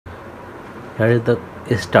Here is the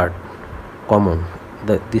start common.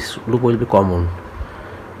 This loop will be common.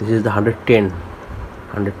 This is the 110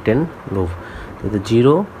 loop. This is the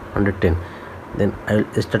 0 110. Then I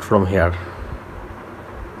will start from here.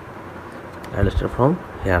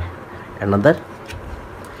 Another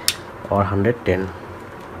or 110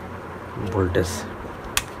 voltage.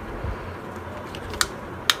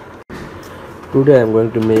 Today I am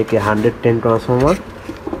going to make a 110 transformer.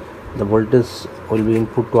 The voltage will be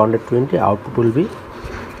input 220, output will be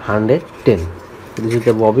 110. This is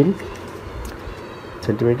the bobbin,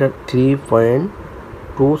 centimeter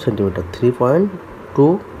 3.2 centimeter,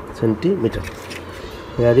 3.2 centimeter.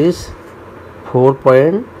 Here is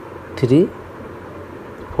 4.123,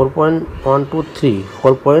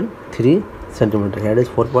 4.3 centimeter. Here is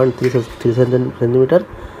 4.3 centimeter,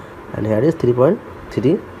 and here is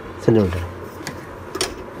 3.3 centimeter.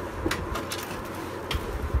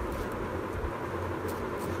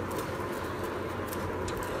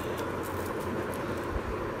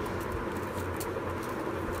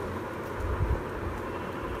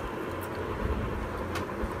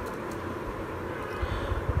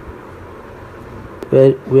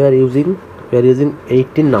 We are using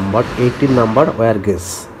 18 number wire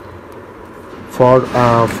gauge for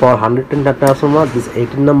 110 transformer. This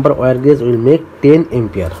 18 number wire gauge will make 10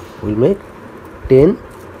 ampere.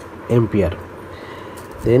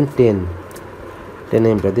 Then 10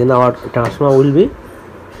 ampere. Then our transformer will be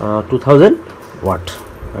 2000 watt.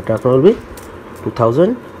 Our transformer will be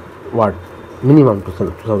 2000 watt, minimum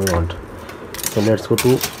 2000 watt. So let's go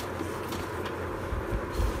to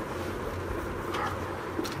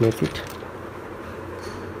make it.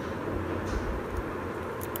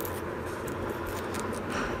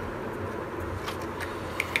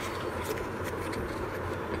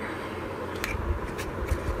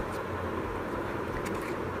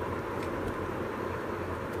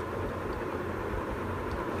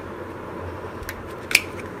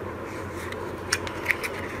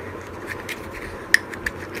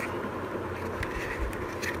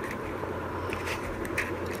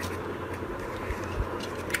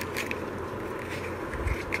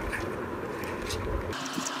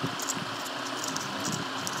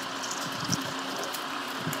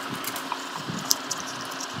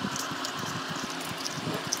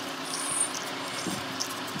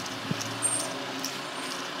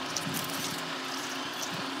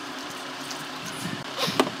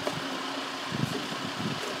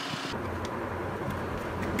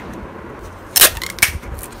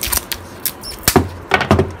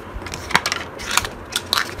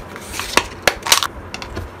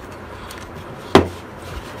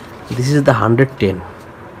 This is the 110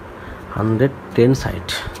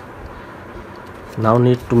 side. Now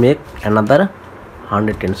need to make another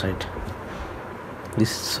 110 side.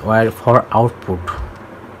 This wire for output.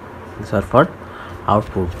 These are for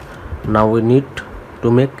output. Now we need to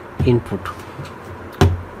make input.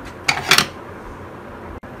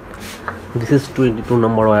 This is 22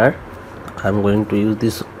 number wire. I am going to use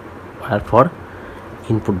this wire for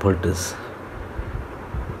input voltage.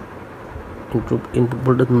 Input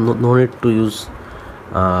voltage, no need to use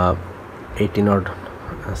 18 or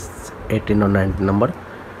 19 number.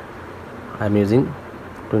 I am using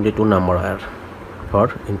 22 number wire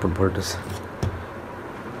for input voltage.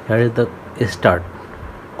 Here is the start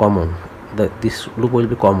common. This loop will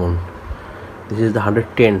be common. This is the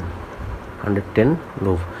 110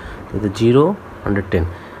 loop. This is the 0 110.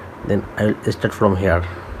 Then I will start from here.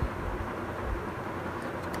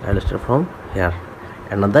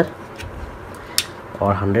 Another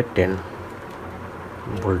or 110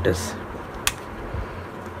 voltage.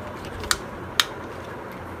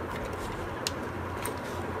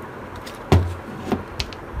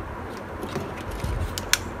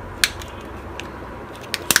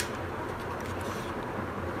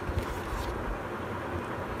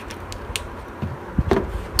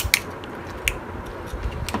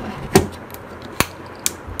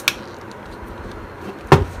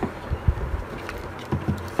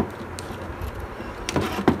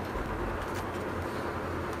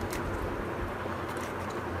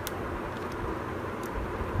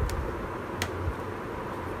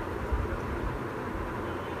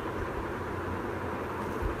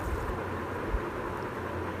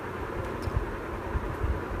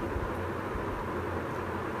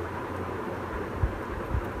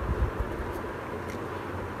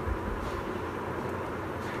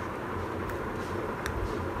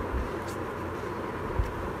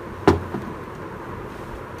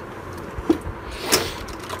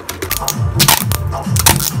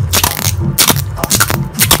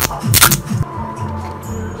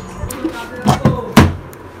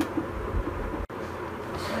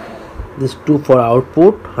 This two for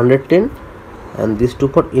output 110 and this two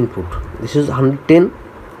for input. This is 110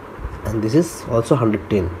 and this is also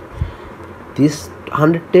 110. This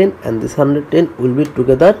 110 and this 110 will be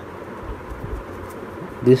together.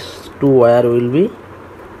 This two wire will be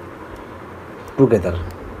together.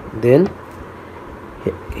 Then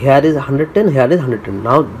here is 110, here is 110.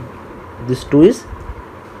 Now this two is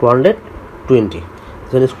 220.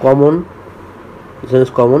 This one is common. This one is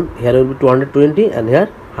common. Here will be 220 and here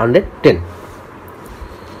 110.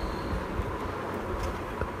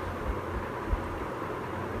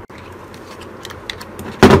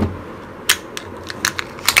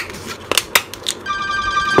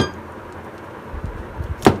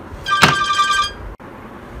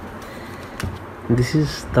 This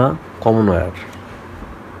is the common wire.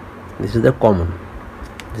 This is the common.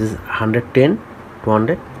 This is 110,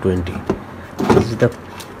 220.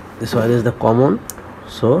 This wire is the common.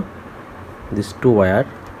 So these two wire,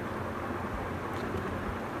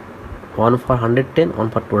 one for 110, one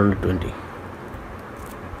for 220.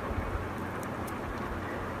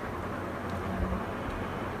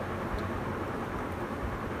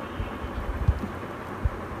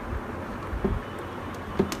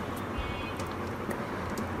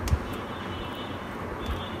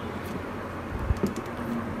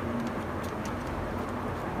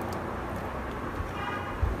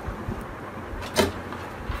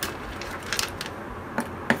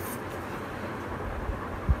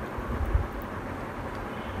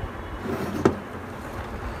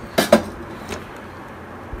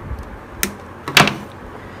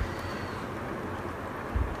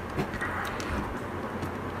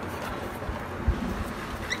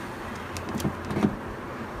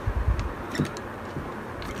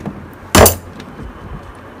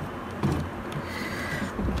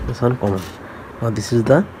 This one common. Now this is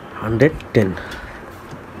the 110.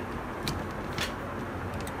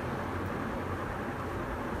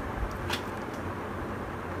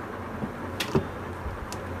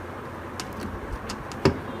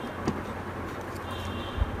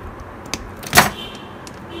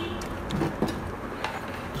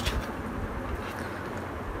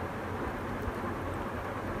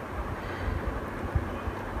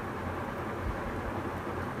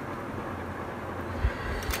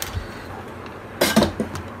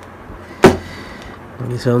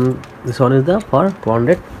 This one is the for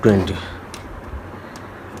 220.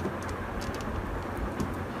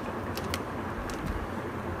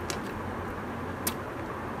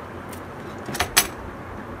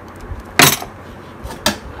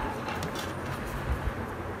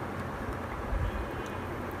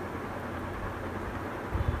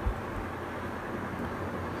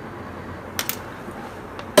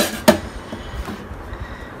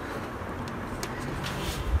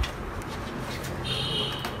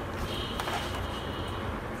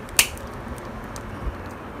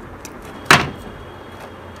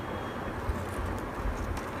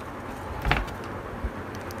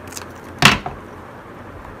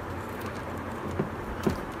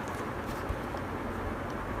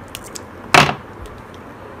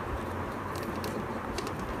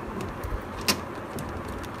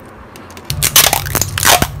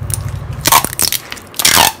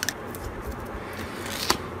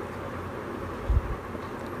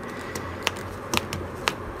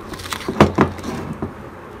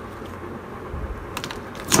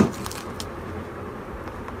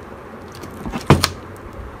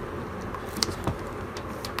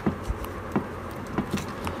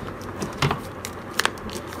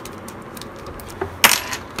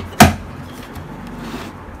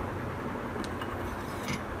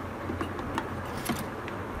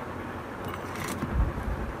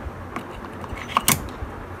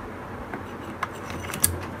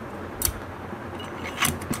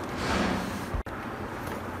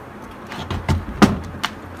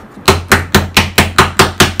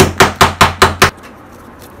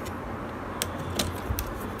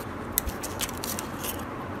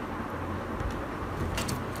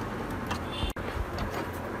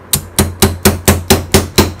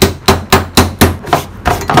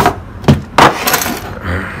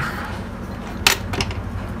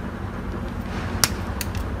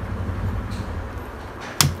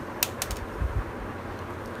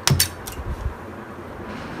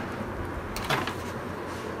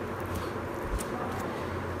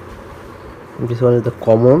 This one is the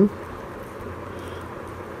common,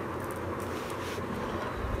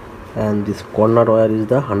 and this corner wire is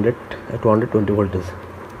the 100 at 220 voltage.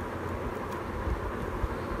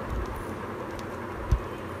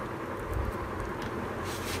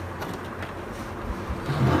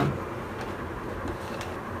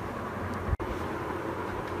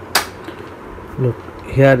 Look,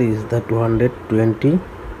 here is the 220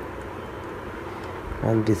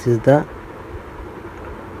 and this is the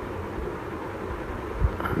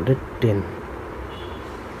 110.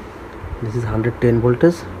 This is 110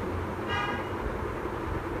 voltage,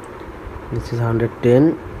 this is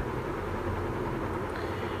 110,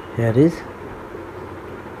 here is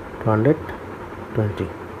 220,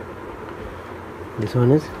 this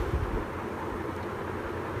one is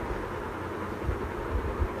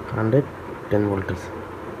 110 voltage.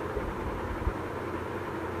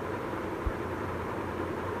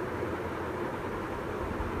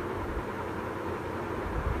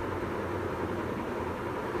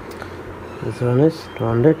 This one is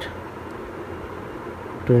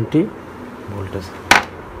 220 voltage.